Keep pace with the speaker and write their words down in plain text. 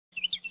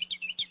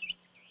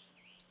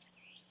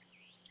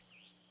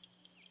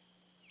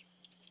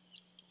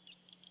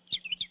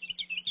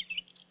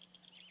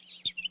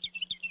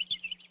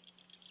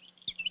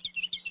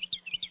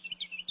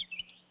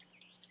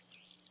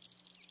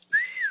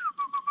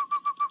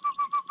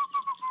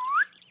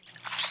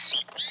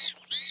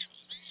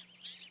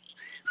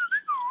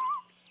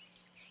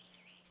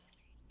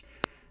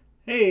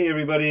Hey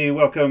everybody,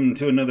 welcome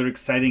to another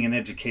exciting and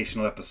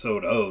educational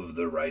episode of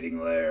The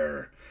Writing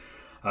Lair.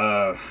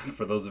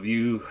 For those of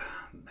you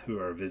who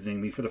are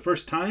visiting me for the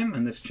first time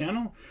on this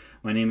channel,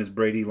 my name is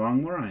Brady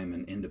Longmore. I'm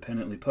an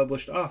independently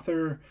published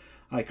author.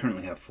 I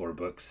currently have 4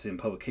 books in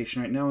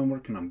publication right now. I'm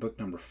working on book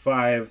number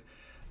 5.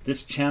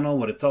 This channel,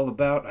 what it's all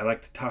about, I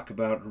like to talk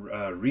about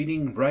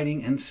reading,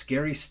 writing, and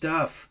scary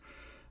stuff.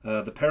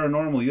 The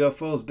paranormal,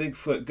 UFOs,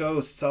 Bigfoot,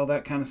 ghosts, all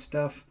that kind of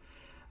stuff.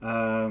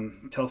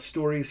 Tell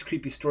stories,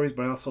 creepy stories,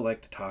 but I also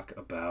like to talk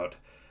about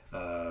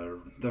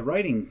the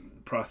writing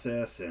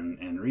process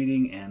and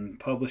reading and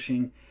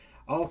publishing,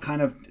 all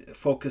kind of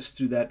focused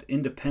through that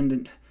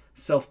independent,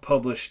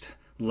 self-published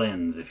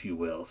lens, if you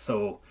will.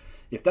 So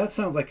if that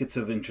sounds like it's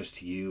of interest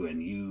to you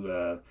and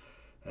you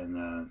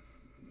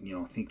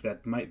think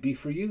that might be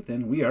for you,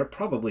 then we are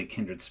probably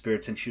kindred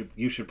spirits, and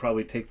you should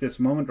probably take this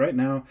moment right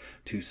now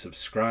to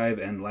subscribe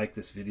and like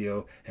this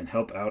video and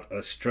help out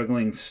a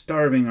struggling,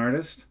 starving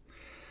artist.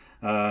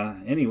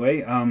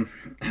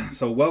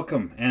 So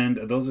welcome, and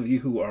those of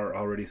you who are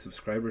already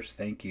subscribers,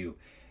 thank you,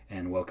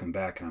 and welcome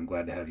back, and I'm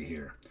glad to have you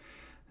here.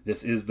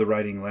 This is The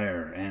Writing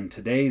Lair, and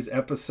today's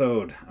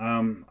episode,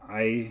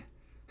 I've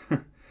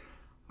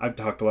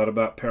talked a lot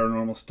about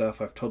paranormal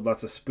stuff. I've told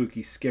lots of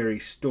spooky, scary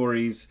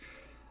stories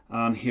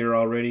on here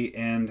already,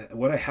 and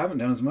what I haven't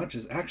done as much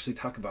is actually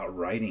talk about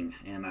writing,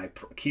 and I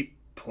keep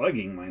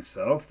plugging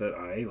myself that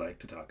I like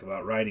to talk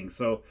about writing.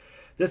 So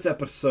this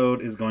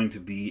episode is going to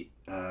be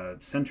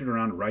centered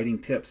around writing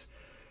tips.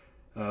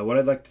 What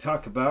I'd like to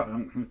talk about,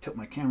 I'm going to tilt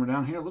my camera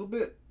down here a little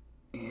bit,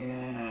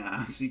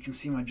 yeah, so you can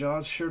see my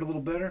jaws shirt a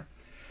little better.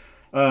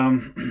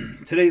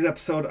 Today's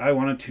episode, I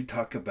wanted to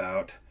talk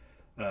about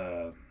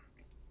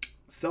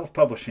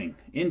self-publishing,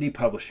 indie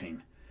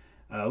publishing,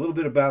 a little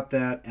bit about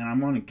that, and I'm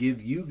going to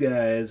give you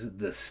guys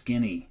the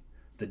skinny,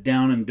 the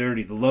down and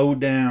dirty, the low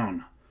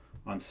down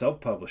on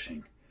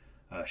self-publishing.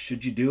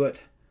 Should you do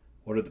it?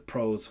 What are the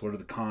pros? What are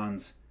the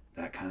cons?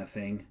 That kind of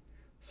thing.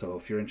 So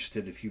if you're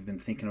interested, if you've been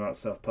thinking about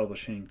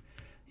self-publishing,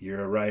 you're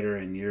a writer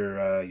and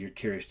you're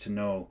curious to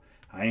know,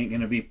 I ain't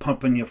going to be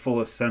pumping you full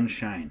of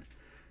sunshine.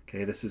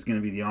 Okay, this is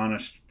going to be the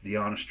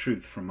honest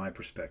truth from my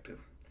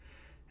perspective.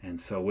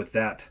 And so with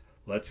that,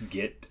 let's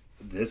get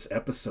this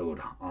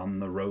episode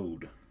on the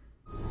road.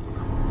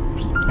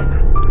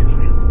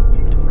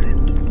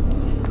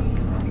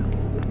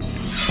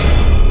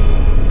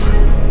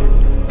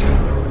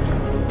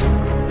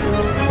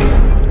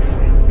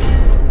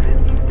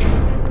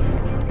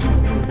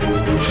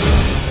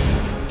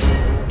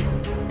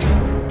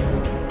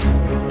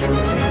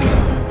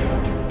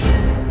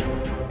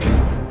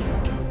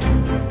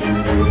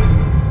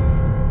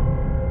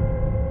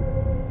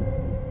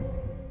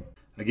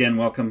 Again,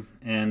 welcome,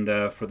 and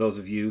for those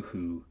of you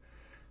who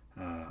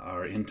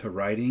are into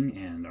writing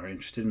and are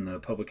interested in the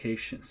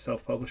publication,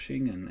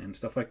 self-publishing and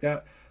stuff like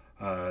that,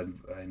 I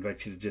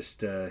invite you to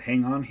just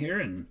hang on here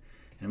and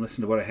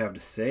listen to what I have to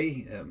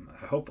say.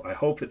 I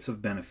hope it's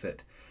of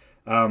benefit.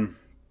 I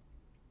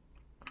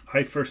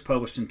first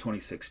published in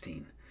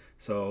 2016,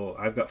 so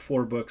I've got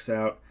 4 books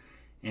out,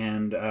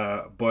 and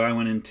boy, I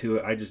went into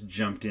it. I just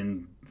jumped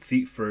in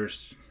feet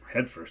first,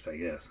 head first, I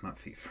guess, not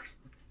feet first.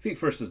 Feet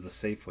first is the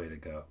safe way to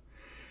go.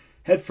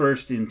 Head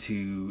first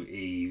into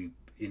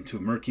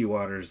murky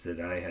waters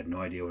that I had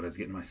no idea what I was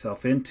getting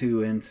myself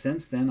into, and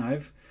since then I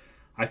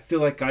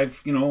feel like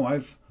I've kind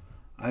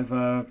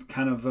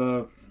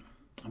of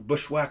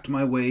bushwhacked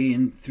my way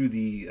in through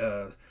the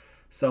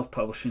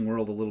self-publishing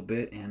world a little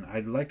bit, and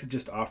I'd like to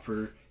just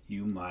offer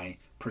you my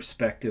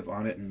perspective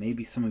on it, and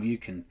maybe some of you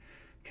can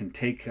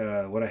take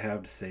what I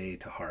have to say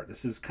to heart.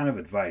 This is kind of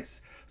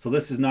advice, so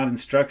this is not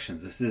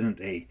instructions. This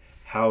isn't a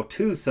how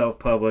to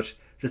self-publish.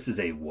 This is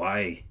a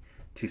why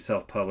to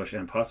self-publish,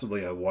 and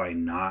possibly a why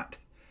not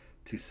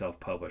to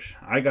self-publish.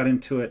 I got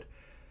into it.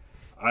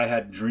 I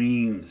had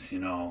dreams,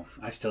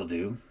 I still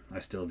do,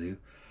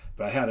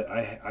 but I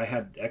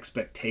had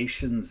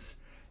expectations,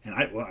 and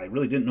I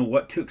really didn't know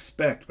what to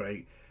expect, but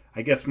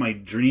I guess my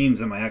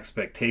dreams and my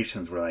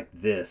expectations were like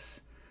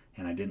this,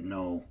 and I didn't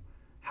know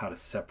how to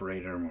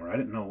separate them, or I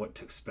didn't know what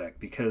to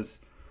expect, because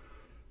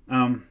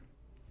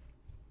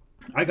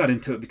I got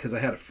into it because I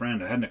had a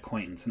friend. I had an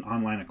acquaintance, an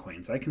online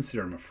acquaintance. I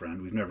consider him a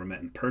friend. We've never met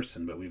in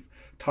person, but we've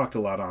talked a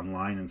lot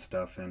online and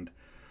stuff. And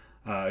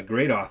a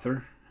great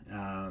author.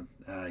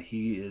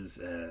 He is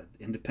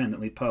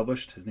independently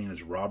published. His name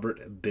is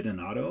Robert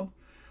Bidinato.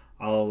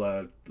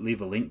 I'll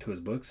leave a link to his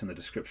books in the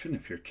description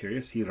if you're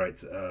curious. He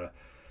writes,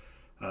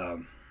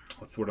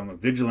 what's the word?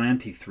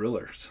 Vigilante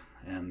thrillers,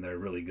 and they're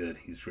really good.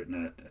 He's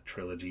written a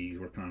trilogy. He's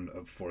working on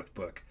a 4th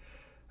book.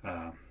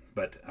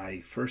 But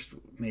I first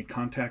made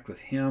contact with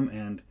him,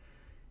 and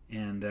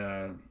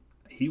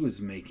he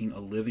was making a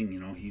living.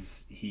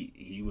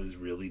 He was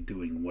really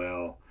doing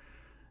well,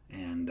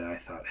 and I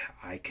thought,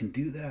 I can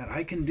do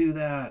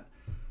that.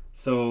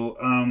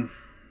 So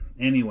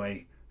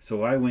anyway,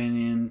 so I went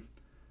in,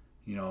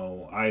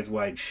 eyes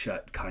wide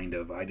shut, kind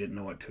of. I didn't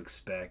know what to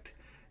expect,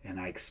 and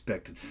I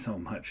expected so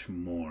much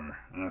more.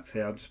 And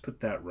I'll just put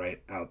that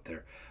right out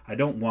there. I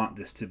don't want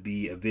this to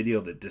be a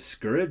video that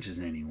discourages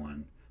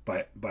anyone,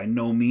 by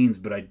no means,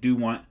 but I do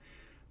want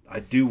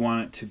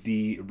it to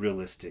be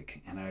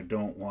realistic, and I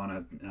don't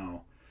want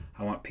to,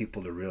 I want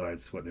people to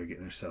realize what they're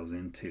getting themselves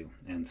into.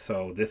 And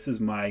so this is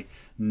my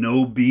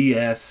no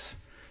BS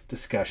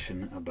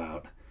discussion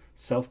about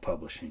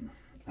self-publishing.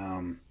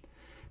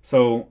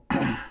 So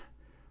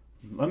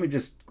let me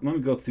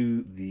go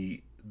through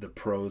the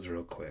pros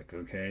real quick,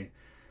 okay?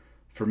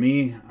 For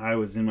me, I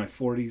was in my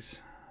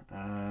 40s.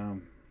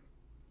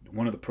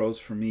 One of the pros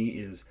for me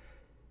is,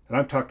 and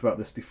I've talked about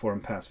this before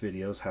in past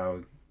videos,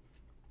 how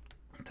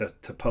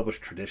to publish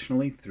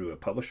traditionally through a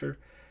publisher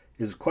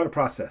is quite a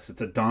process.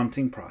 It's a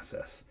daunting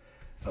process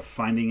of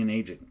finding an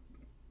agent.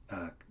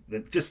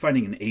 Just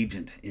finding an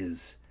agent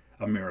is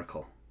a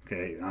miracle.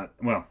 Okay, not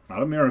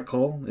a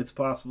miracle. It's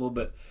possible,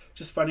 but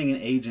just finding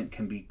an agent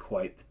can be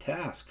quite the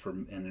task.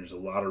 And there's a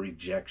lot of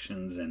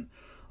rejections and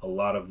a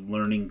lot of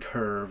learning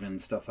curve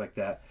and stuff like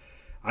that.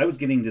 I was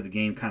getting to the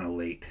game kind of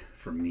late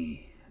for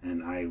me,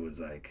 and I was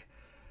like,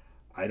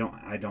 I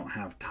don't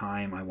have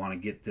time. I want to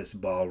get this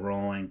ball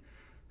rolling.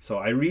 So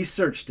I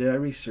researched it. I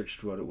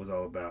researched what it was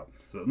all about.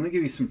 So let me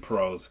give you some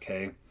pros,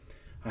 okay?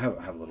 I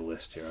have a little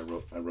list here.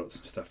 I wrote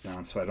some stuff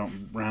down so I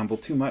don't ramble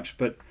too much.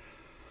 But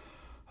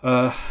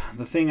the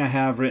thing I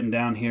have written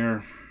down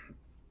here,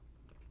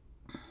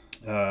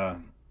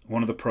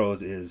 one of the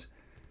pros is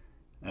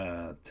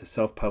to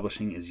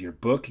self-publishing is your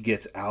book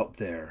gets out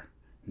there.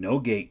 No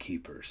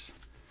gatekeepers,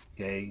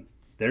 okay?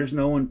 There's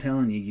no one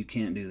telling you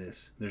can't do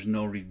this. There's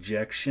no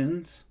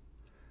rejections.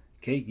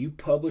 Okay, you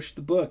publish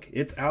the book.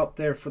 It's out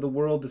there for the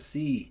world to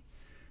see.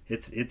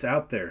 It's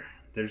out there.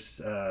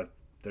 There's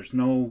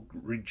no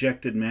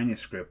rejected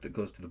manuscript that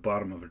goes to the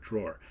bottom of a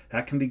drawer.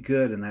 That can be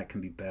good and that can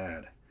be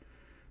bad.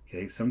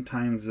 Okay,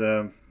 sometimes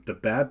the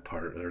bad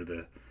part, or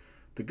the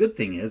good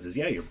thing is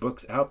yeah, your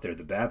book's out there.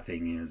 The bad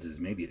thing is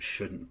maybe it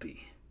shouldn't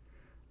be.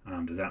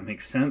 Does that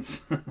make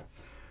sense?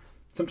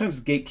 Sometimes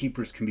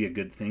gatekeepers can be a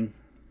good thing.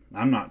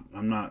 I'm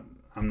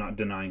not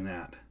denying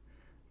that.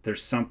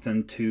 There's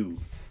something to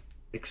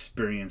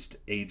experienced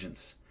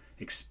agents,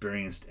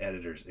 experienced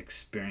editors,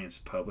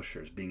 experienced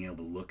publishers being able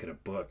to look at a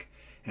book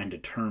and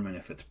determine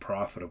if it's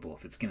profitable,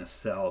 if it's going to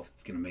sell, if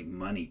it's going to make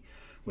money.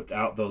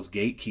 Without those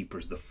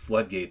gatekeepers, the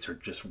floodgates are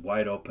just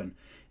wide open,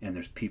 and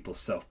there's people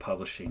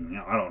self-publishing.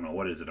 I don't know,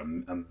 what is it, a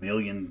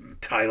million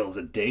titles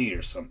a day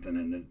or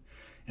something,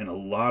 and a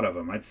lot of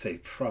them, I'd say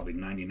probably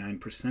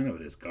 99%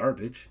 of it is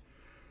garbage.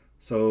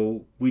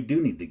 So we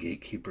do need the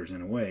gatekeepers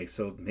in a way.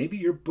 So maybe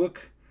your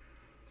book,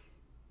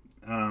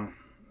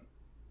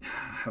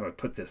 how do I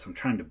put this? I'm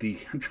trying to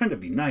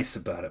be nice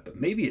about it, but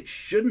maybe it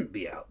shouldn't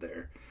be out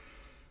there.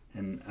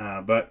 And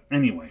but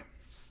anyway,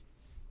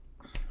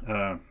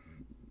 that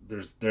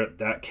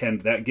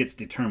gets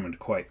determined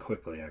quite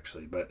quickly,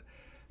 actually. But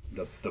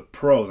the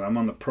pros, I'm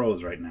on the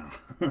pros right now.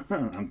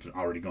 I'm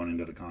already going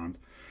into the cons.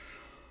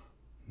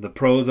 The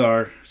pros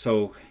are,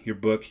 so your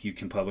book, you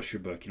can publish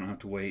your book. You don't have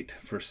to wait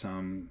for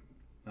some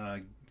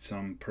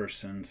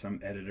person, some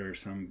editor,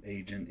 some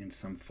agent in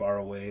some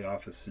faraway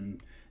office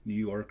in New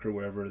York or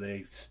wherever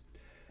they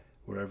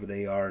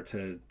are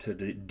to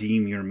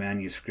deem your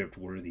manuscript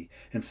worthy.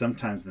 And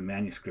sometimes the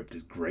manuscript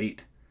is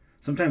great.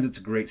 Sometimes it's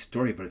a great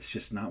story, but it's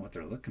just not what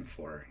they're looking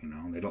for.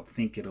 They don't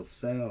think it'll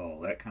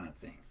sell, that kind of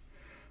thing.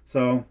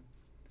 So,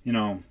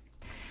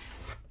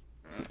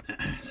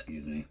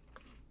 excuse me.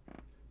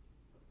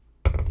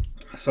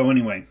 So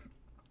anyway,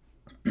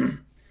 the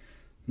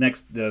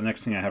next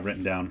thing I have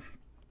written down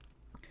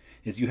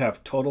is you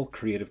have total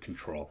creative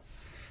control.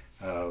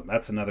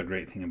 That's another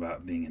great thing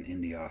about being an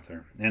indie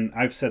author. And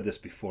I've said this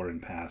before in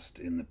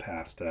the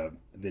past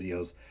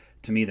videos.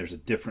 To me, there's a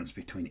difference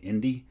between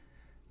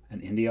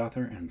an indie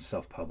author and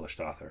self-published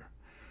author,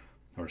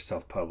 or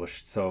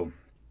self-published. So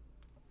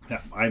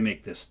I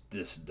make this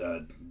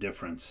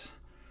difference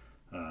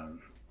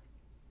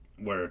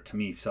where, to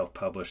me,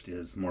 self-published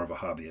is more of a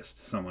hobbyist,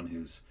 someone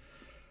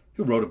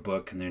who wrote a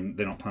book and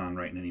they don't plan on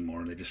writing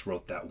anymore. They just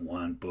wrote that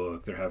one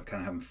book. They're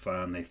kind of having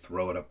fun. They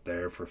throw it up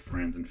there for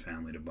friends and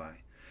family to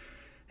buy.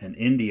 An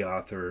indie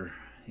author,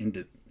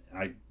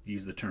 I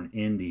use the term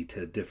indie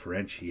to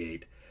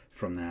differentiate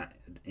from that.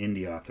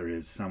 Indie author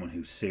is someone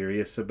who's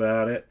serious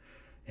about it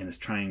and is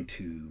trying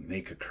to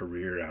make a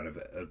career out of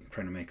it,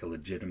 trying to make a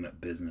legitimate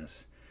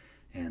business.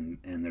 And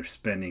they're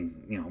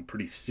spending,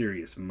 pretty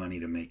serious money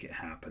to make it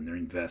happen. They're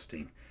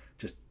investing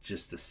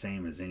just the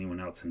same as anyone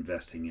else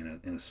investing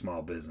in a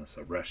small business,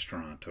 a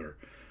restaurant, or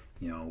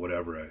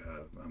whatever,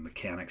 a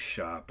mechanic's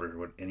shop,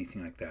 or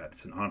anything like that.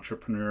 It's an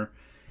entrepreneur,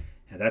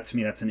 and to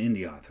me that's an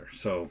indie author.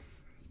 So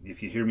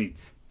if you hear me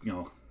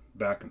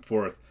back and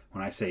forth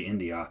when I say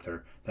indie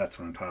author, that's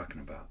what I'm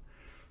talking about.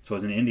 So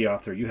as an indie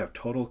author, you have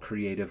total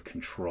creative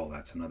control.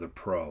 That's another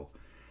pro.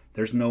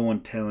 There's no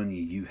one telling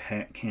you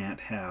can't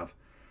have,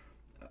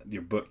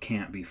 your book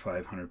can't be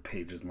 500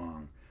 pages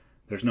long.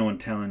 There's no one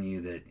telling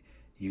you that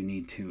you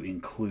need to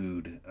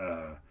include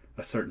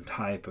a certain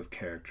type of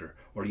character,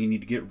 or you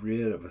need to get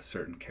rid of a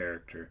certain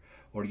character,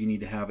 or you need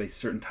to have a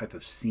certain type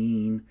of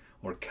scene,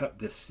 or cut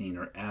this scene,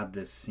 or add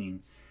this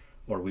scene,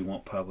 or we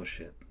won't publish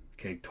it.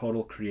 Okay,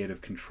 total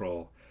creative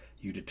control.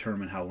 You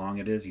determine how long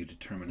it is, you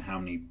determine how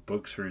many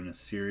books are in a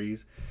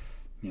series,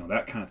 you know,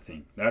 that kind of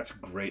thing. That's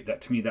great.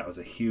 That, to me, that was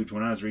a huge,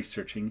 when I was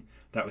researching,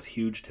 that was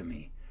huge to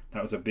me.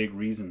 That was a big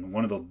reason,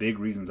 one of the big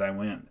reasons I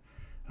went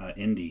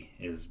indie,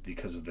 is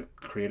because of the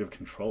creative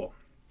control.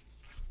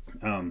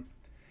 And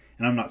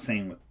I'm not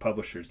saying with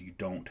publishers you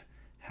don't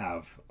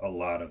have a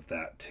lot of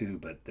that too,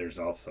 but there's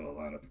also a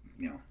lot of,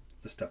 you know,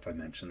 the stuff I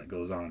mentioned that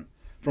goes on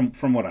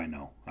from what I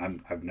know.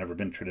 I've never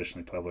been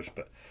traditionally published,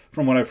 but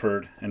from what I've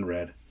heard and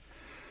read.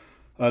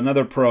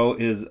 Another pro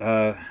is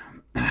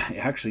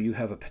actually you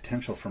have a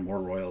potential for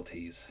more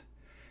royalties.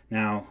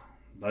 Now,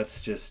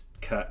 let's just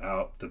cut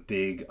out the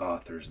big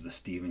authors, the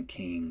Stephen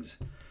Kings,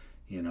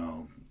 you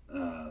know,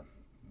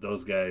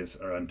 those guys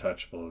are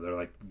untouchable. They're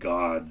like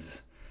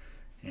gods.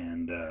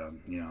 And,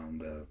 you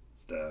know,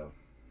 the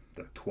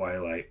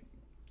Twilight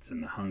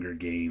and the Hunger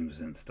Games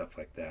and stuff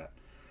like that.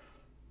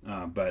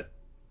 But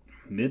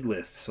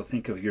mid-list, so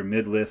think of your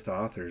mid-list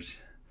authors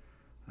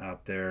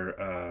out there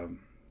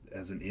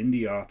as an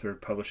indie author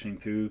publishing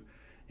through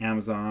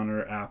Amazon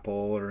or Apple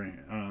or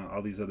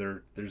all these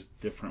other, there's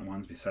different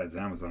ones besides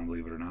Amazon,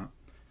 believe it or not.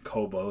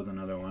 Kobo is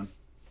another one.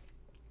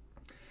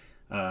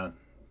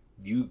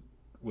 You,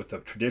 with a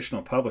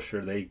traditional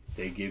publisher, they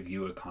give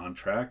you a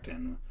contract,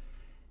 and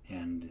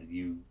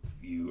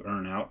you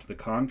earn out the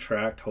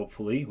contract,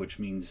 hopefully, which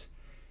means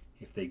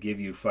if they give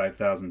you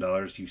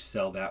 $5,000, you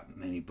sell that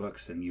many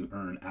books and you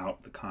earn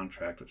out the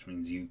contract, which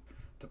means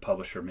the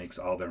publisher makes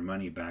all their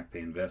money back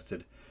they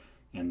invested.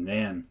 And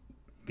then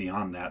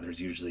beyond that,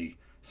 there's usually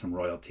some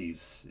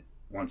royalties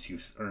once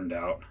you've earned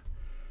out.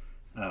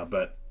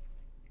 But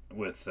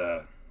with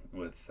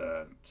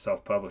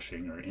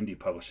self-publishing or indie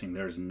publishing,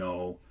 there's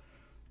no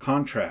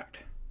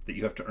contract that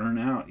you have to earn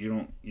out.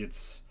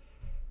 It's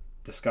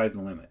the sky's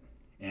the limit,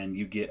 and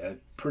you get a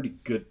pretty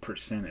good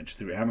percentage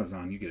through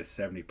Amazon. You get a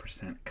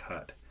 70%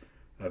 cut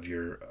of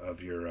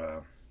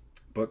your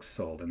books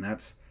sold, and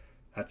that's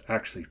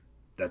actually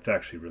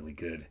really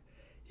good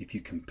if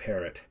you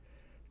compare it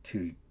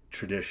to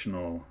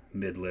traditional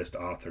mid-list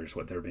authors,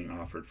 what they're being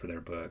offered for their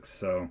books.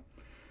 So,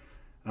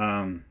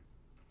 you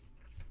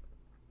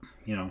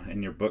know,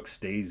 and your book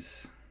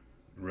stays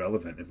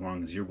relevant as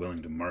long as you're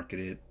willing to market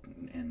it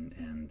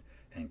and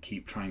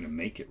keep trying to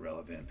make it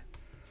relevant.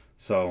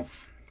 So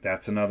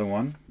that's another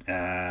one.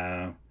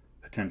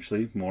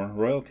 Potentially more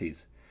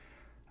royalties.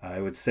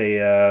 I would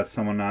say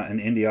someone, an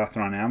indie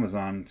author on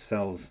Amazon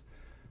sells,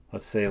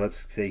 let's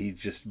say he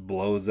just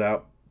blows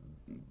out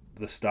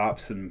the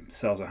stops and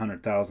sells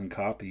 100,000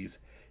 copies.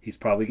 He's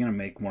probably going to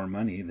make more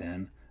money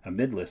than a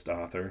mid-list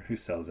author who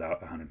sells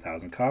out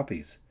 100,000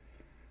 copies,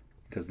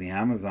 because the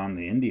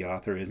indie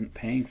author isn't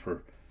paying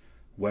for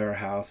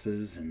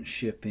warehouses and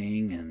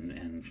shipping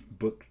and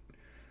book.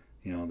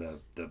 You know,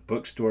 the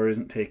bookstore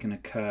isn't taking a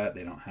cut.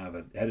 They don't have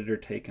an editor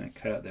taking a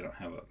cut. They don't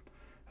have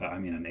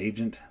an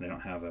agent. They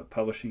don't have a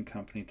publishing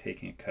company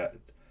taking a cut.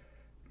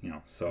 You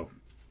know, so,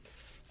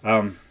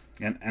 and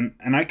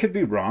I could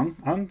be wrong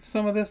on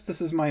some of this.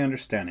 This is my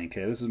understanding.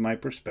 Okay, this is my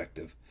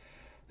perspective.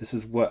 This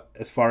is what,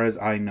 as far as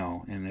I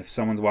know. And if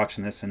someone's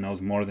watching this and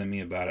knows more than me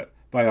about it,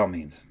 by all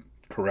means,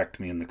 correct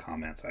me in the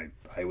comments.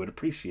 I would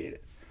appreciate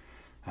it.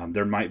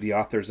 There might be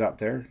authors out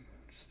there,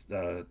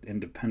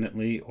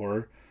 independently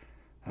or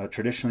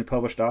traditionally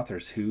published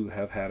authors, who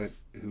have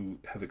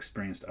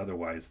experienced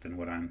otherwise than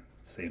what I'm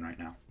saying right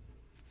now.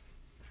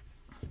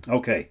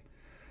 Okay,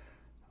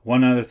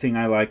 one other thing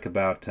I like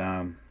about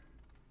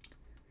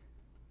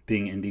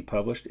being indie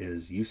published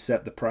is you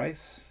set the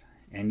price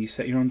and you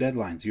set your own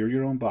deadlines. You're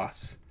your own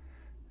boss.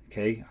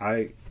 Okay,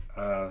 I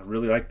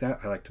really like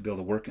that. I like to be able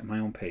to work at my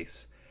own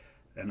pace,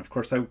 and of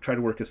course I try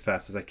to work as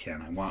fast as I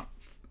can. I want,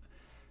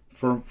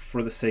 for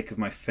the sake of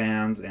my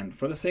fans and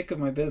for the sake of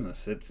my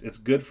business. It's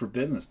good for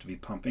business to be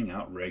pumping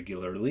out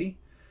regularly,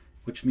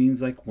 which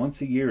means like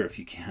once a year if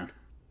you can.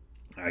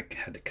 I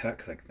had to cut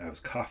because I was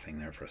coughing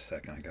there for a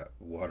second. I got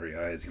watery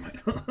eyes. You might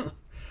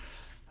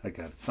I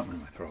got something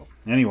in my throat.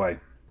 Anyway,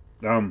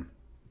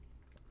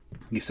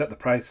 you set the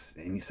price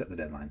and you set the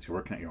deadlines. You're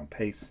working at your own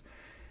pace,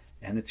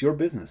 and it's your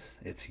business.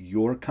 It's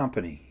your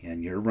company,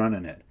 and you're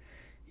running it.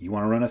 You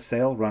want to run a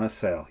sale? Run a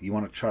sale. You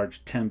want to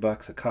charge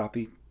 $10 a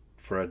copy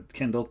for a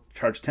Kindle?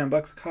 Charge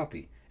 $10 a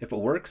copy. If it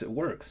works, it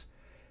works.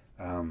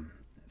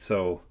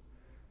 So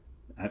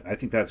I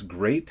think that's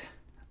great.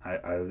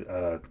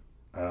 I've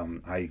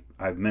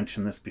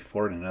mentioned this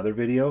before in another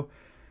video.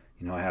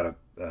 You know, I had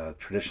a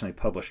traditionally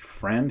published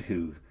friend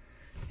who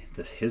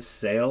his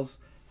sales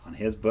on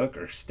his book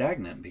are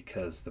stagnant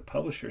because the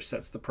publisher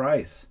sets the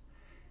price,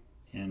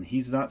 and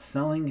he's not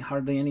selling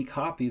hardly any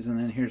copies. And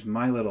then here's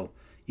my little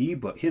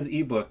ebook. His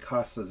ebook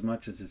costs as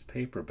much as his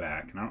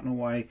paperback, and I don't know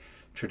why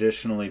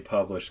traditionally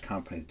published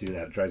companies do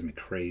that. It drives me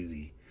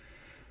crazy.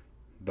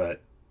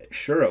 But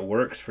sure, it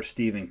works for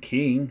Stephen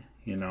King,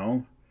 you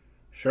know.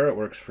 Sure, it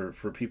works for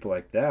people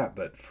like that,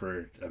 but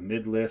for a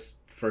mid-list,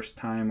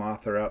 first-time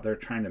author out there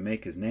trying to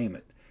make his name,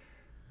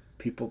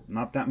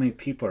 not that many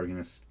people are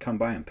going to come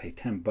by and pay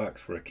 $10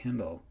 for a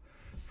Kindle,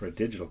 for a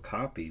digital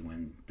copy,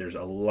 when there's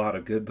a lot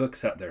of good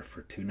books out there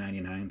for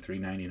 $2.99,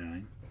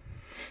 $3.99.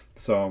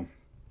 So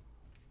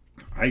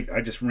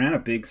I just ran a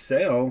big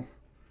sale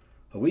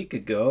a week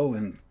ago,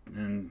 and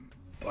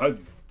I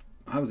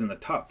was in the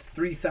top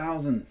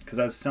 3,000 because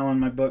I was selling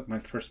my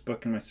first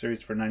book in my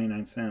series, for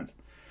 99 cents.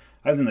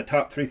 I was in the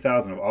top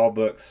 3,000 of all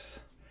books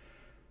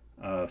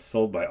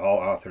sold by all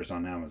authors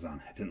on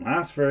Amazon. It didn't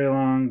last very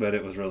long, but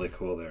it was really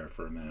cool there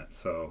for a minute.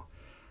 So,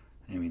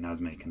 I mean, I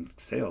was making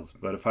sales.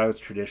 But if I was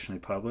traditionally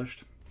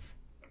published,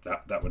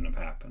 that wouldn't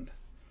have happened.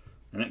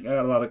 And it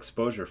got a lot of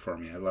exposure for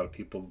me. I had a lot of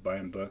people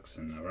buying books,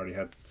 and I've already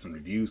had some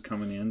reviews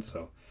coming in.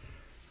 So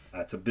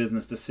that's a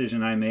business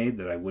decision I made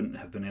that I wouldn't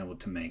have been able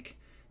to make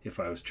if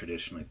I was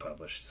traditionally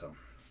published. So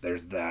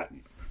there's that.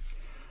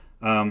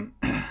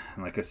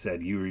 Like I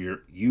said,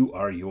 you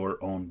are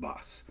your own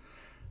boss.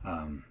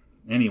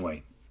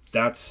 Anyway,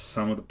 that's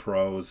some of the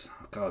pros.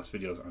 Oh God, this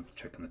video's, I'm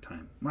checking the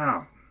time.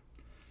 Wow,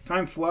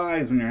 time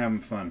flies when you're having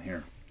fun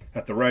here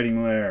at the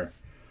Writing Lair.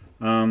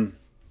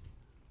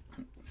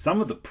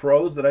 Some of the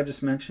pros that I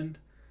just mentioned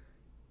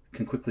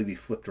can quickly be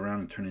flipped around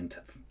and turned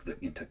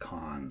into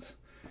cons.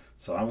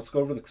 So let's go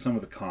over some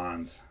of the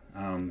cons.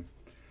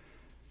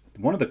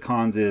 One of the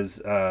cons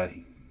is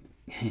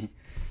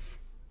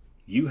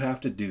you have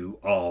to do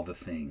all the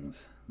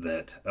things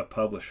that a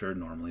publisher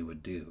normally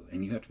would do,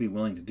 and you have to be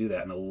willing to do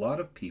that. And a lot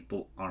of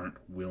people aren't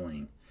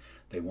willing.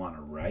 They want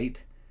to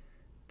write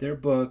their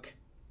book,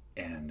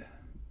 and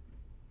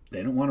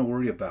they don't want to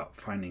worry about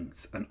finding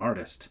an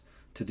artist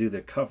to do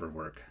their cover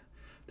work.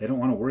 They don't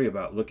want to worry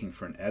about looking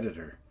for an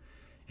editor.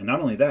 And not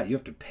only that, you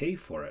have to pay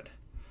for it.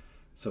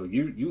 So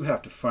you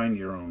have to find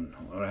your own,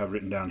 what I have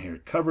written down here,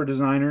 cover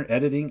designer,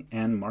 editing,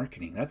 and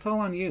marketing. That's all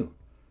on you.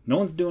 No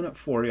one's doing it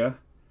for you.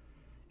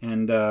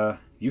 And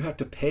you have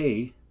to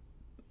pay,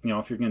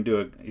 if you're going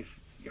to if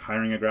you're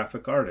hiring a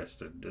graphic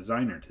artist, a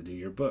designer to do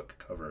your book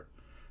cover,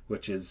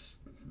 which is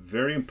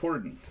very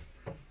important.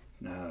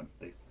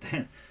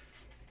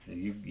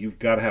 You've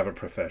got to have a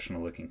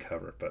professional looking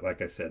cover. But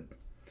like I said,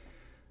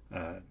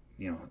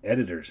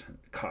 editors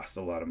cost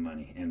a lot of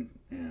money,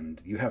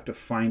 and you have to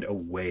find a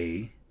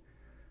way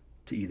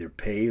to either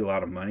pay a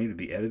lot of money to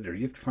be edited, or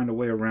you have to find a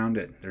way around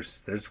it.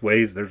 There's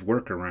ways, there's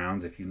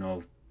workarounds if you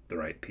know the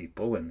right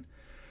people, and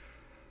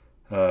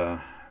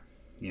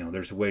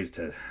there's ways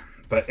to.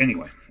 But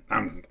anyway,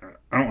 I don't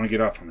want to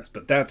get off on this,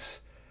 but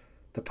that's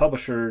the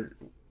publisher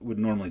would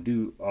normally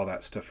do all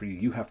that stuff for you.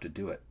 You have to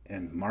do it,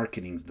 and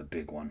marketing's the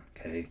big one.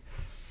 Okay,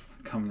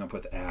 coming up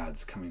with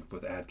ads, coming up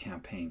with ad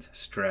campaigns,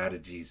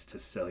 strategies to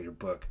sell your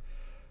book.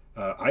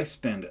 I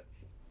spend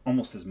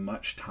almost as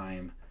much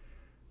time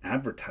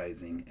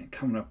advertising and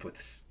coming up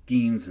with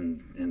schemes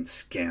and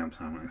scams.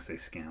 I don't want to say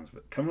scams,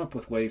 but coming up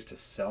with ways to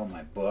sell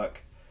my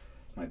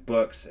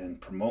books and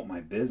promote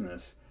my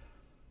business.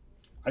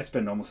 I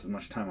spend almost as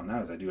much time on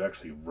that as I do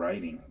actually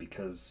writing,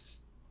 because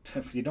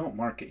if you don't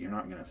market, you're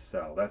not going to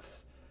sell.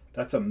 That's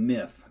a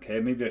myth. Okay,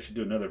 maybe I should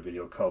do another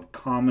video called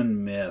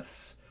Common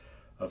Myths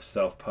of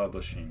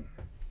Self-Publishing.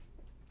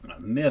 A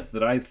myth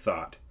that I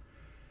thought,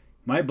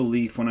 my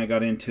belief when I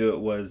got into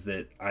it was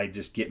that I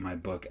just get my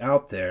book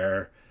out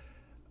there.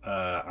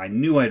 I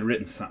knew I'd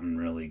written something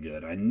really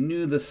good. I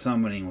knew The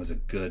Summoning was a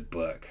good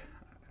book,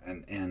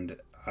 and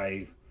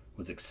I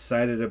was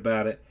excited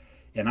about it.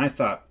 And I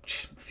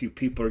thought, a few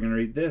people are going to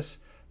read this.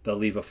 They'll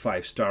leave a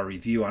 5-star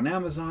review on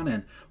Amazon,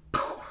 and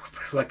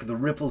like the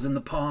ripples in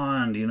the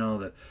pond,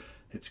 it'll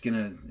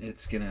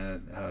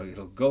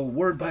go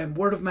word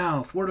of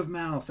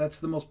mouth. That's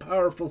the most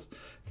powerful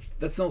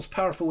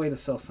way to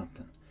sell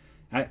something.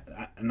 I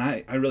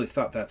really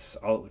thought that's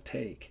all it would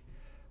take.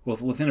 Well,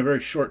 within a very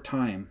short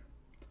time,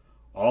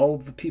 all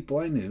the people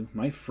I knew,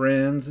 my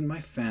friends and my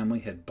family,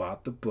 had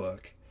bought the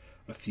book.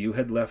 A few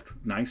had left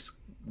nice,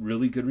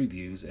 really good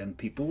reviews, and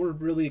people were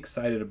really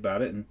excited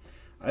about it, and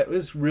it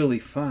was really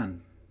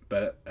fun.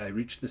 But I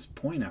reached this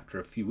point after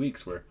a few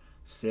weeks where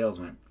sales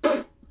went,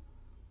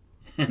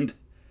 and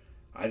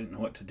I didn't know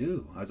what to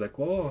do. I was like,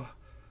 well,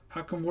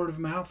 how come word of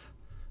mouth?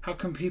 How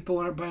come people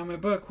aren't buying my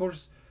book?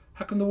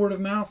 How come the word of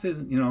mouth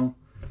isn't, Well,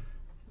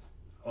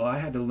 I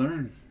had to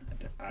learn.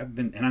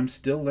 I'm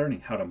still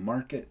learning how to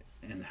market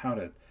and how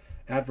to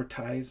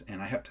advertise,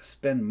 and I have to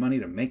spend money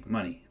to make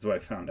money, is what I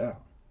found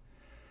out.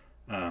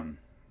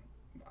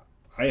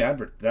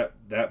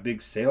 That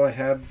big sale I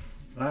had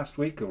last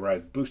week where I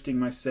was boosting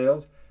my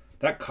sales,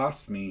 that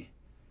cost me,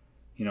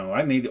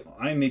 I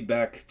made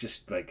back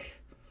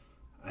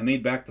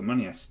the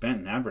money I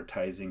spent in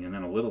advertising and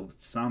then a little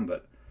some,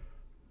 but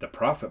the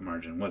profit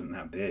margin wasn't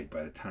that big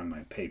by the time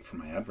I paid for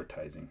my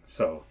advertising.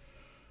 So,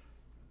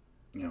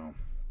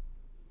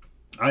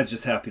 I was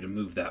just happy to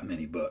move that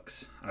many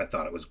books. I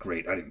thought it was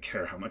great. I didn't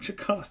care how much it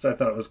cost. I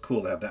thought it was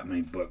cool to have that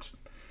many books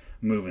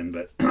moving,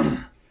 but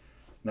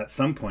at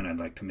some point I'd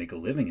like to make a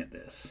living at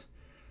this,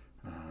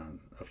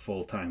 a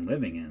full-time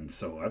living, and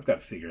so I've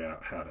got to figure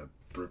out how to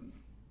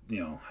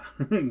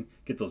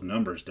get those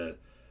numbers to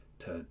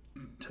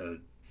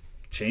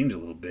change a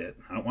little bit.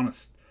 I don't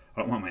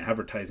want my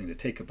advertising to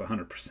take up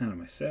 100% of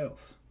my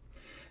sales.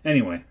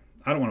 Anyway,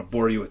 I don't want to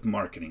bore you with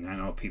marketing. I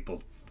know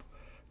people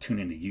tune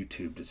into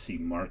YouTube to see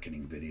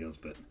marketing videos,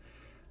 but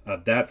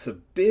that's a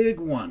big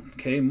one.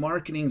 Okay,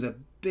 marketing's a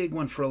big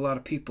one for a lot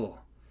of people.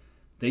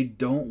 They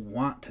don't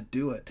want to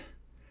do it.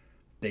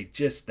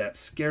 That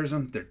scares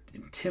them. They're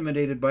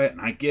intimidated by it,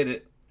 and I get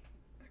it.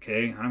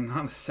 Okay, I'm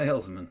not a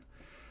salesman.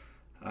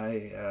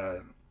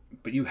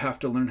 But you have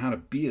to learn how to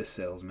be a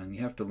salesman.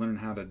 You have to learn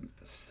how to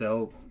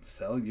sell.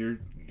 You're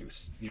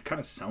kind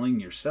of selling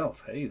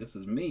yourself. Hey, this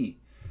is me,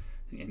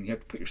 and you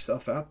have to put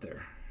yourself out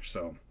there.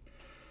 So,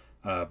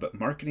 but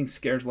marketing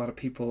scares a lot of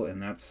people,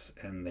 and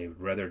they'd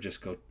rather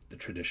just go the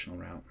traditional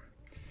route.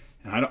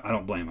 And I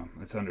don't blame them.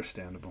 It's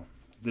understandable.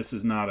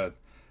 I'm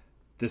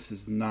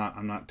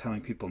not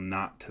telling people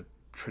not to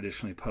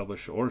traditionally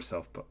publish or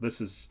self-publish.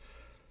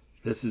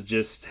 This is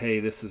just,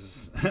 hey,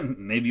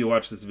 maybe you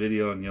watch this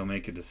video and you'll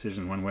make a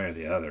decision one way or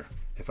the other.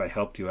 If I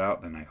helped you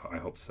out, then I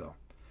hope so.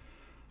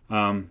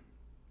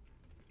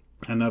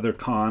 Another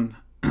con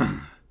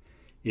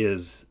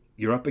is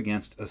you're up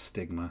against a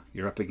stigma.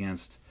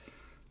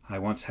 I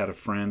once had a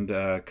friend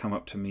come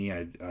up to me.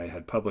 I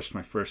had published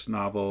my first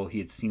novel. He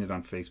had seen it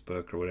on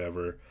Facebook or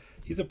whatever.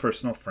 He's a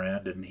personal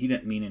friend, and he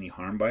didn't mean any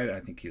harm by it. I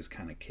think he was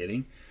kind of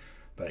kidding.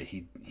 But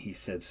he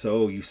said,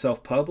 "So you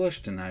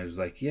self-published?" And I was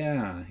like,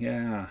 yeah.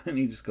 And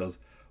he just goes,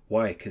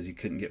 "Why? Because you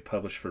couldn't get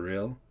published for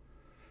real?"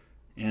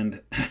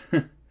 And,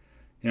 I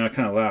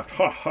kind of laughed.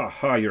 Ha, ha,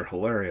 ha, you're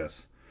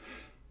hilarious.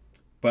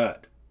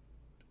 But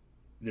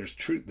there's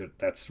truth.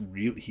 That's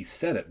real. He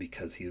said it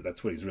because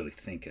that's what he's really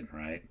thinking,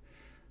 right?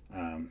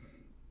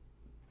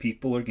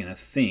 People are going to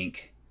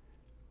think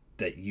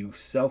that you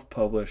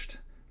self-published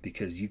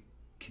because you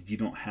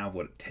don't have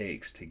what it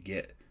takes to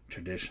get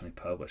traditionally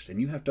published,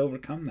 and you have to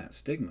overcome that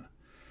stigma.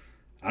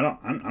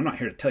 I'm not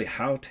here to tell you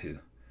how to.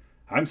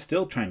 I'm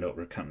still trying to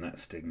overcome that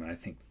stigma. I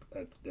think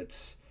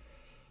that's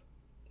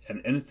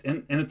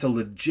it's a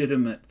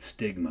legitimate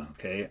stigma.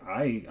 Okay,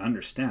 I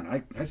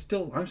understand. I'm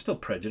still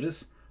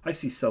prejudiced. I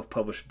see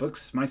self-published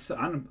books. I'm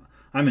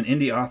an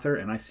indie author,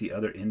 and I see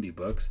other indie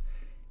books,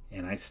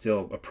 and I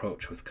still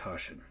approach with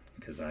caution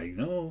because I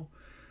know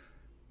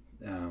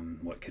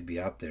what could be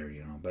out there.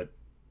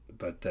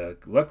 But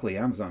luckily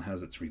Amazon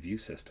has its review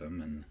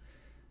system,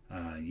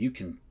 and you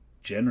can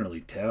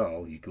generally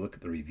tell. You can look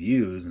at the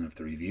reviews, and if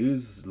the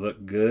reviews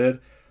look good,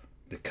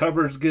 the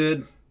cover's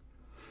good,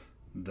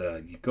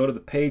 you go to the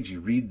page, you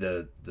read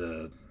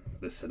the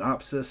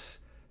synopsis,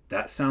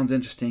 that sounds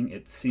interesting,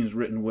 it seems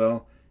written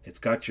well, it's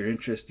got your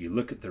interest. You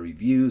look at the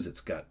reviews,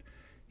 it's got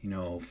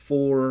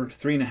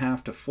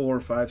 3.5 to 4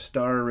 or 5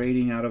 star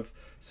rating out of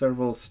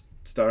several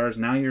stars.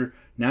 Now you're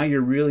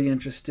really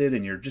interested,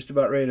 and you're just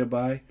about ready to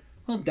buy.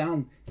 Well,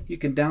 you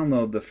can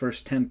download the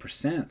first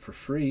 10% for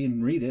free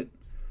and read it.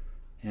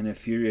 And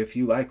if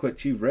you like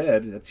what you've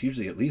read, that's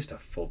usually at least a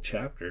full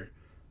chapter,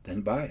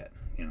 then buy it.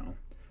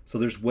 So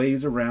there's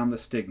ways around the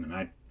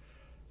stigma.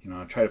 And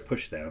I try to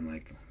push that. I'm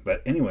like,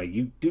 but anyway,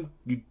 you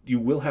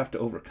will have to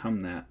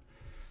overcome that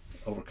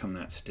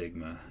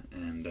stigma,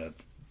 and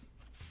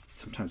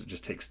sometimes it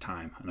just takes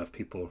time. Enough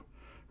people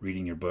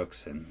reading your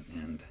books,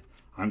 and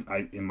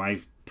I in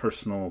my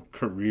personal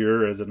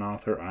career as an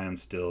author, I am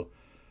still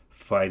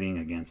fighting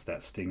against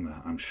that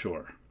stigma, I'm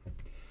sure.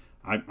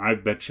 I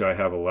bet you I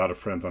have a lot of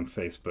friends on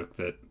Facebook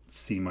that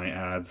see my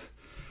ads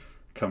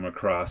come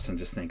across and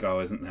just think, "Oh,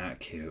 isn't that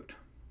cute?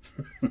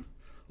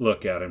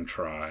 Look at him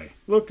try.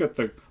 Look at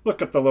the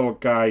little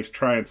guy, he's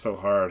trying so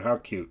hard. How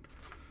cute."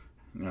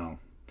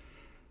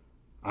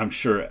 I'm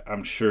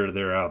sure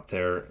they're out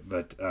there,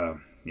 but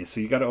so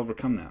you got to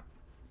overcome that.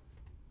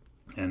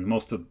 And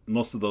most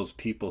of those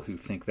people who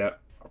think that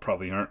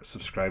probably aren't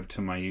subscribed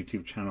to my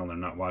YouTube channel. They're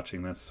not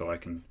watching this, so I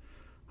can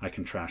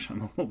trash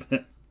them a little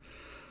bit.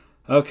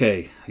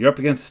 Okay, you're up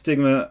against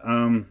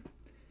stigma.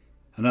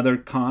 Another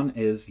con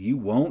is you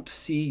won't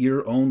see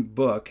your own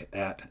book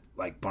at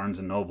like Barnes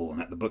and Noble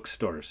and at the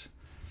bookstores.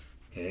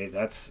 Okay,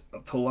 that's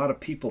to a lot of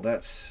people.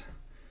 That's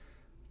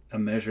a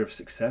measure of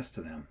success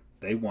to them.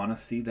 They want to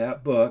see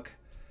that book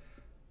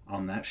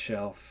on that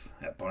shelf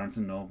at Barnes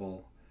and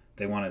Noble.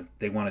 They want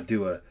to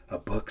do a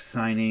book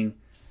signing,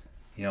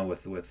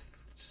 with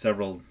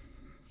several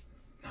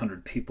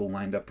hundred people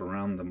lined up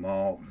around the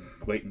mall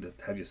waiting to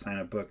have you sign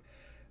a book.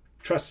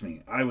 Trust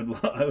me, I would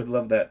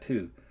love that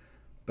too.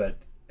 But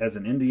as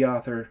an indie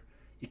author,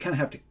 you kind of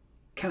have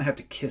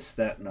to kiss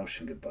that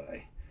notion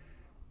goodbye.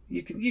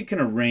 You can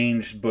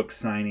arrange book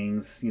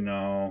signings,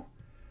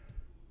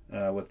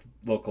 with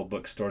local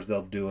bookstores.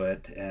 They'll do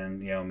it,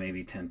 and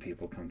maybe 10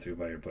 people come through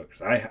by your books.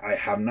 I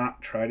have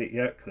not tried it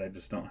yet because I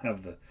just don't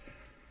have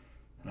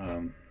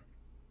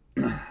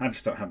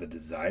the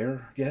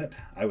desire yet.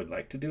 I would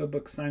like to do a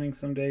book signing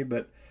someday,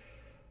 but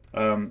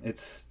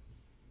it's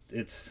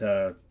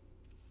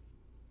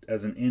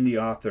as an indie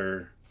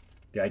author,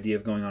 the idea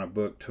of going on a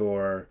book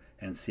tour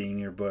and seeing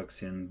your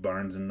books in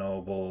Barnes and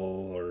Noble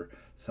or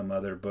some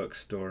other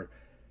bookstore,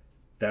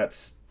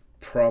 that's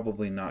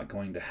probably not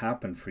going to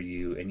happen for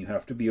you, and you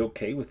have to be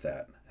okay with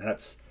that.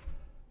 That's,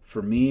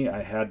 for me,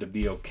 I had to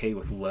be okay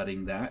with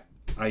letting that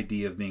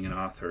idea of being an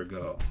author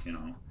go, you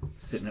know,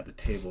 sitting at the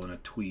table in a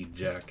tweed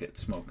jacket,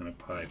 smoking a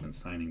pipe and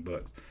signing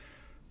books.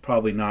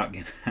 Probably not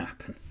going to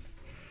happen.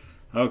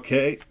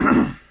 Okay.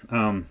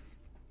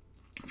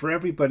 For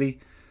everybody,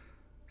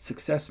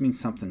 success means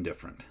something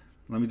different.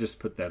 Let me just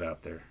put that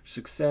out there.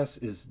 Success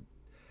is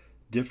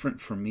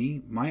different for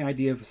me. My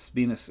idea of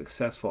being a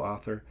successful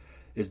author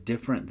is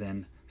different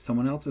than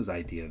someone else's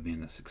idea of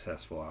being a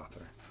successful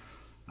author.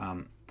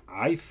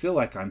 I feel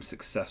like I'm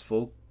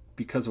successful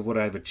because of what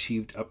I've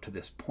achieved up to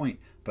this point,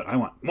 but I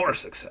want more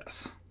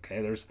success.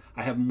 Okay,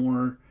 I have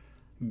more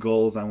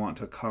goals I want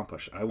to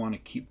accomplish. I want to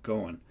keep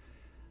going.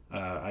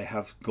 I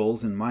have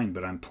goals in mind,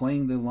 but I'm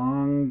playing the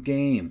long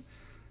game.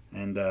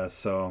 And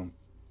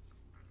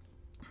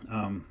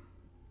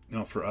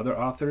for other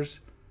authors,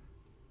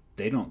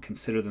 they don't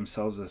consider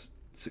themselves a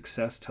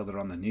success till they're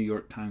on the New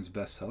York Times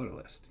bestseller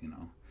list. You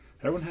know,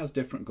 everyone has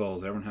different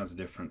goals. Everyone has a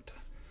different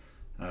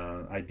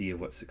idea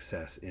of what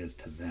success is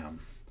to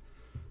them.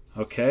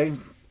 Okay,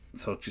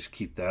 so just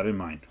keep that in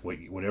mind.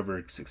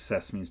 Whatever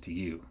success means to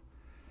you,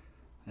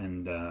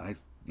 and I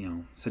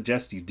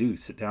suggest you do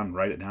sit down,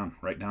 write it down,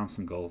 write down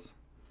some goals.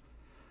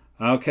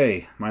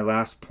 Okay, my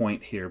last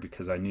point here,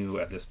 because I knew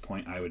at this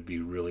point I would be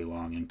really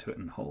long into it,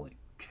 and holy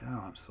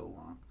cow, I'm so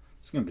long.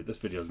 This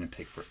video is gonna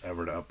take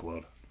forever to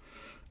upload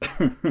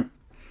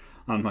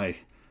on my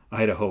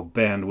Idaho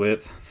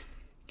bandwidth.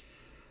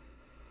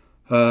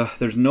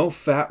 There's no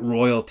fat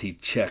royalty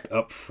check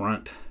up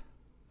front.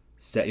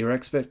 Set your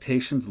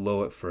expectations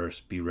low at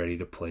first. Be ready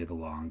to play the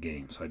long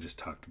game. So I just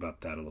talked about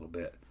that a little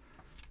bit.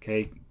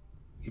 Okay,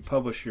 you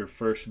publish your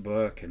first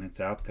book and it's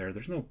out there.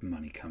 There's no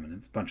money coming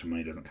in. A bunch of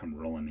money doesn't come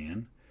rolling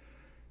in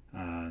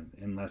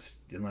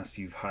unless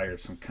you've hired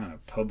some kind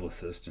of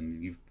publicist,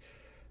 and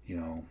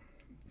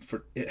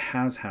it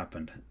has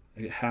happened.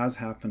 It has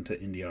happened to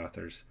indie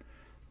authors.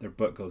 Their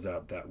book goes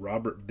out. That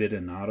Robert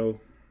Bidinato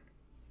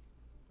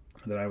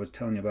that I was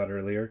telling you about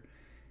earlier,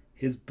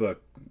 his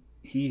book,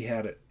 he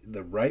had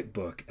the right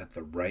book at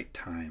the right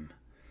time,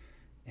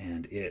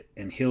 and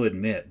he'll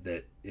admit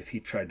that if he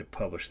tried to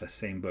publish the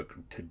same book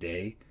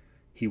today,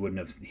 he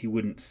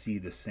wouldn't see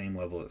the same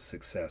level of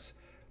success.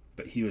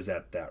 But he was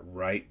at that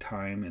right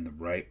time in the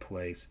right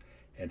place,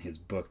 and his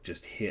book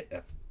just hit,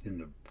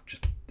 and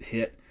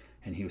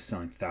he was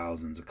selling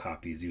thousands of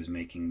copies. He was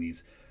making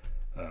these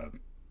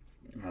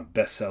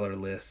bestseller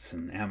lists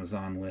and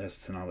Amazon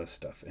lists and all this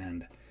stuff.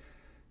 And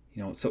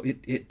so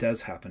it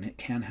does happen. It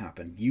can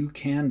happen. You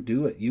can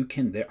do it. You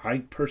can. I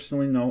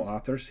personally know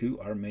authors who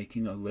are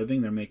making a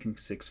living. They're making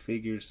six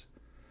figures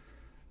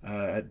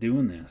at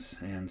doing this,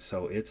 and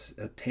so it's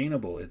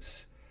attainable.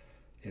 It's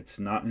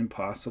not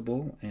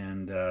impossible.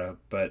 And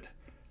but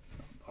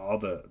all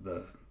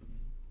the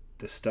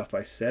stuff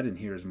I said in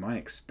here is my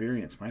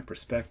experience, my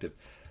perspective.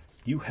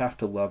 You have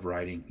to love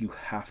writing. You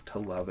have to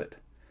love it,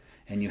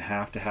 and you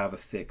have to have a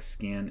thick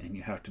skin, and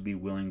you have to be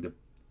willing to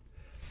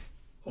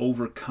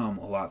overcome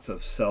lots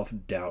of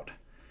self-doubt.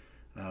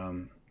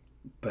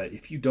 But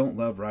if you don't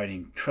love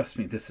writing, trust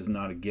me, this is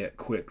not a get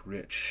quick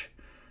rich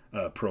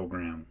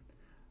program.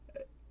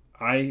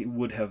 I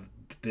would have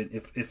been,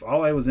 if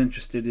all I was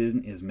interested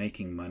in is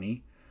making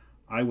money,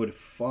 I would have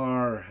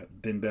far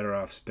been better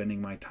off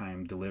spending my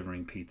time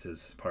delivering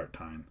pizzas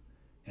part-time,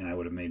 and I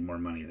would have made more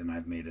money than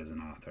I've made as an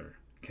author.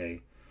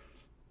 Okay,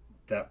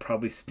 that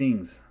probably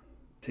stings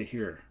to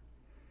hear,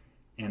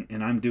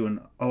 and I'm doing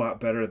a lot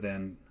better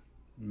than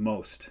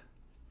most.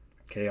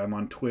 Okay, I'm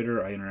on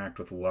Twitter. I interact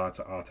with lots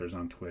of authors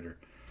on Twitter.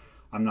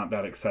 I'm not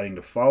that exciting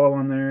to follow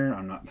on there.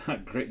 I'm not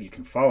that great. You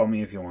can follow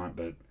me if you want,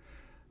 but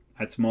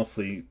it's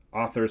mostly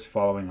authors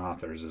following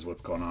authors is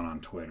what's going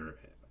on Twitter.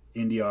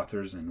 Indie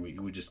authors, and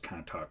we just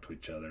kind of talk to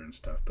each other and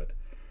stuff. But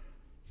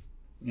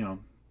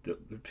the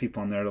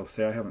people on there, they'll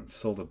say, I haven't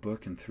sold a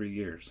book in 3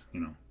 years.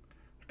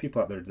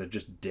 People out there, they're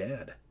just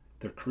dead.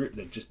 They're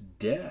just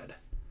dead.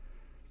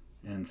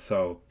 And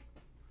so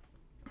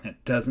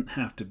it doesn't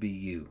have to be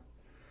you,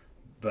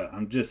 but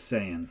I'm just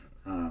saying,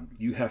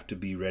 you have to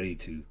be ready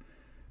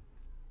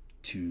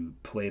to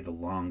play the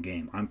long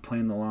game. I'm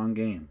playing the long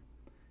game.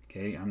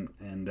 Okay,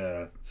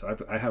 so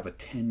I have a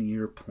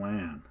 10-year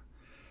plan,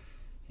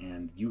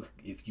 and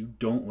if you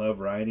don't love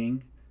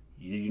writing,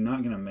 you're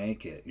not gonna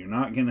make it. You're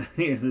not gonna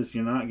hear this.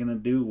 You're not gonna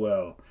do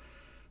well.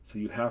 So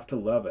you have to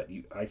love it.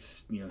 You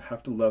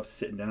have to love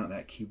sitting down at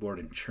that keyboard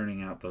and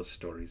churning out those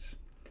stories.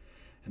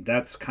 And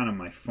that's kind of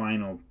my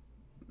final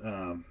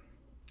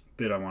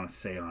bit I want to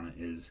say on it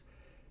is,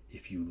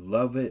 if you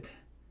love it,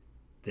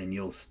 then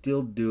you'll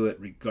still do it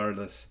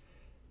regardless.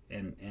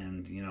 And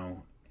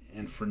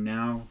for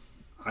now,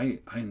 I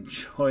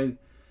enjoy,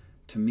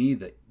 to me,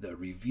 the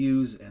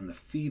reviews and the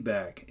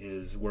feedback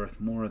is worth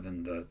more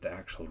than the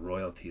actual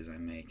royalties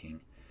I'm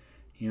making.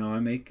 I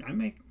make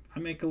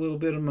a little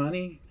bit of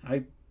money.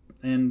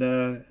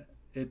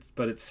 It's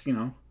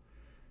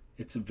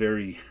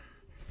very,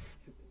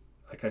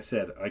 like I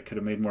said, I could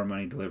have made more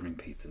money delivering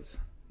pizzas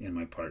in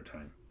my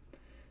part-time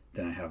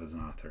than I have as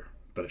an author.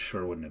 but it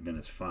sure wouldn't have been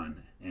as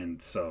fun.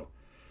 And so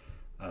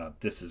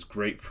this is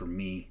great for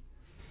me.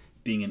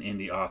 Being an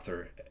indie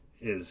author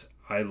is,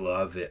 I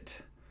love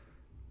it.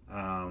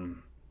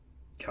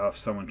 If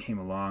someone came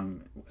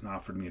along and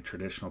offered me a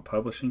traditional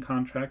publishing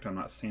contract, I'm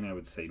not saying I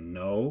would say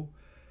no,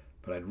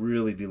 but I'd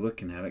really be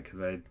looking at it, because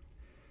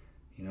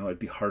it'd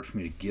be hard for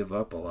me to give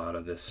up a lot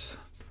of this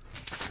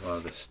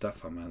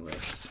stuff on my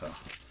list. So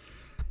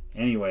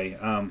anyway,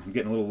 I'm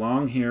getting a little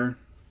long here.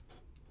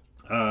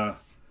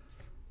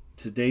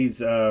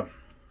 Today's I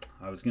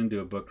was going to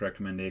do a book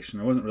recommendation.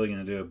 I wasn't really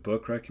going to do a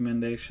book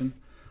recommendation.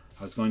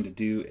 I was going to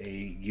do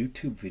a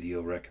YouTube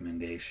video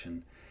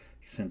recommendation,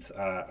 since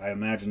I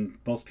imagine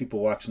most people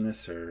watching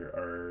this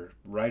are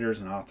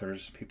writers and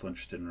authors, people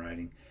interested in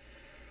writing.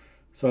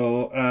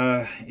 So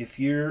if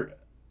you're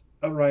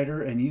a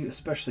writer, and you,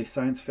 especially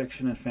science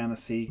fiction and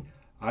fantasy,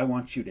 I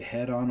want you to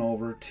head on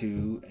over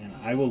to, and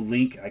I will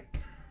link,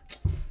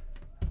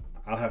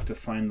 I'll have to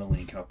find the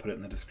link, I'll put it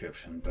in the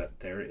description, but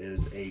there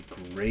is a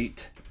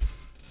great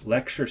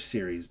lecture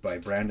series by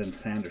Brandon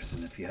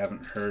Sanderson. If you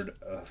haven't heard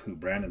of who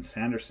Brandon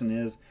Sanderson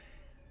is,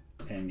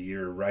 and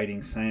you're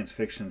writing science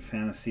fiction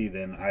fantasy,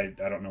 then I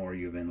don't know where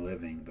you've been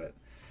living. But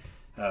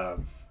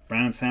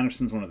Brandon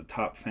Sanderson's one of the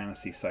top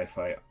fantasy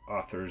sci-fi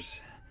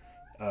authors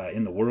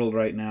in the world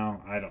right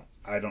now.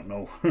 I don't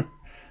know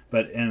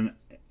but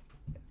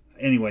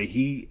anyway,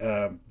 he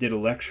did a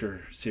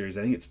lecture series.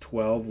 I think it's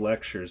 12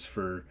 lectures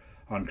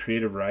on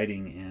creative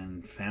writing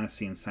and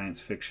fantasy and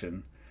science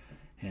fiction,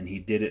 and he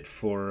did it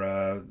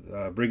for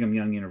Brigham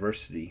Young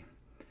University.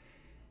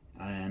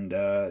 And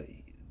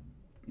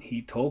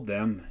he told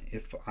them,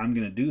 if I'm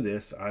going to do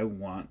this,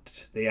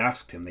 they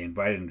asked him, they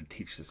invited him to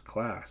teach this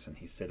class, and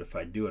he said, if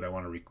I do it, I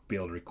want to be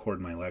able to record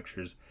my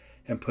lectures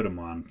and put them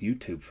on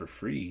YouTube for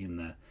free.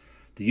 And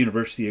the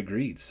university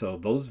agreed. So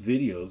those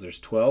videos, there's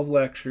 12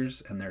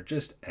 lectures, and they're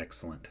just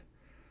excellent.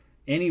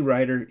 Any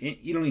writer,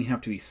 you don't even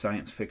have to be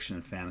science fiction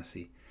and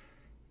fantasy.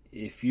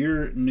 If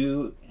you're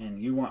new and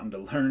you're wanting to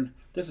learn,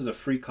 this is a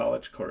free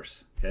college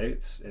course. Okay,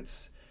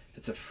 it's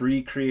a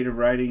free creative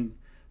writing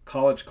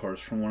college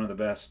course from one of the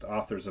best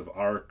authors of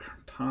our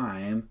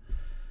time,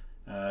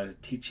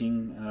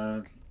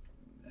 teaching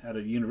at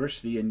a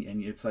university,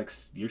 and it's like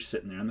you're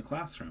sitting there in the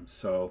classroom.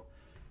 So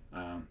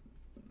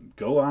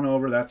go on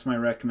over. That's my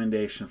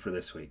recommendation for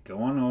this week. Go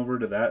on over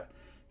to that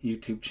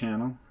YouTube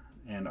channel,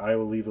 and I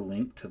will leave a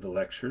link to the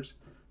lectures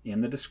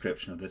in the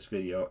description of this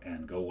video,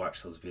 and go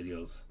watch those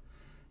videos,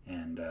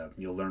 and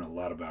you'll learn a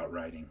lot about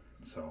writing.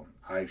 So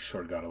I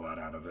sure got a lot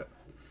out of it.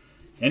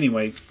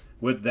 Anyway,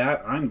 with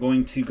that, I'm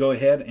going to go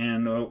ahead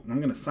and I'm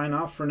going to sign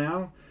off for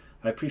now.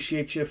 I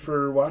appreciate you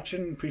for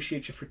watching.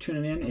 Appreciate you for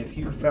tuning in. If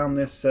you found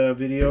this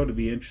video to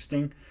be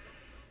interesting,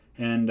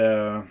 and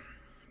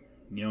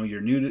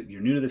you're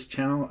new to this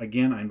channel,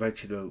 again, I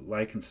invite you to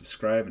like and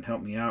subscribe and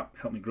help me out.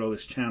 Help me grow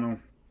this channel.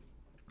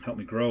 Help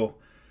me grow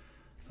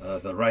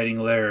the Writing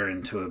Lair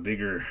into a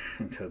bigger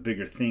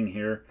thing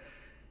here.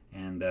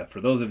 And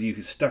for those of you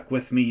who stuck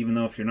with me, even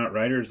though if you're not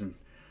writers, and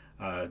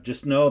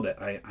just know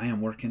that I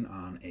am working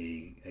on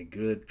a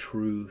good,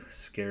 true,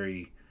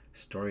 scary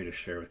story to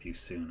share with you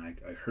soon.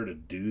 I heard a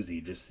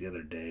doozy just the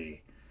other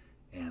day,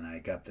 and I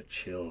got the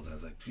chills. I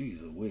was like,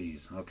 geez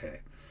Louise. Okay.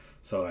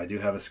 So I do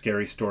have a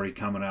scary story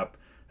coming up.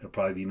 It'll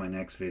probably be my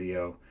next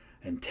video.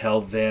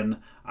 Until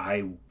then,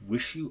 I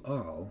wish you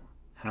all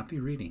happy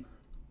reading.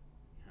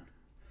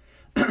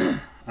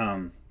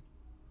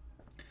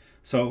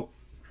 So,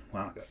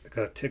 wow, I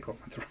got a tickle in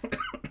my throat.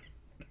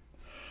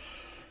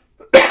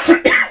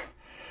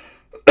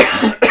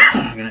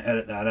 I'm going to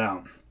edit that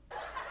out.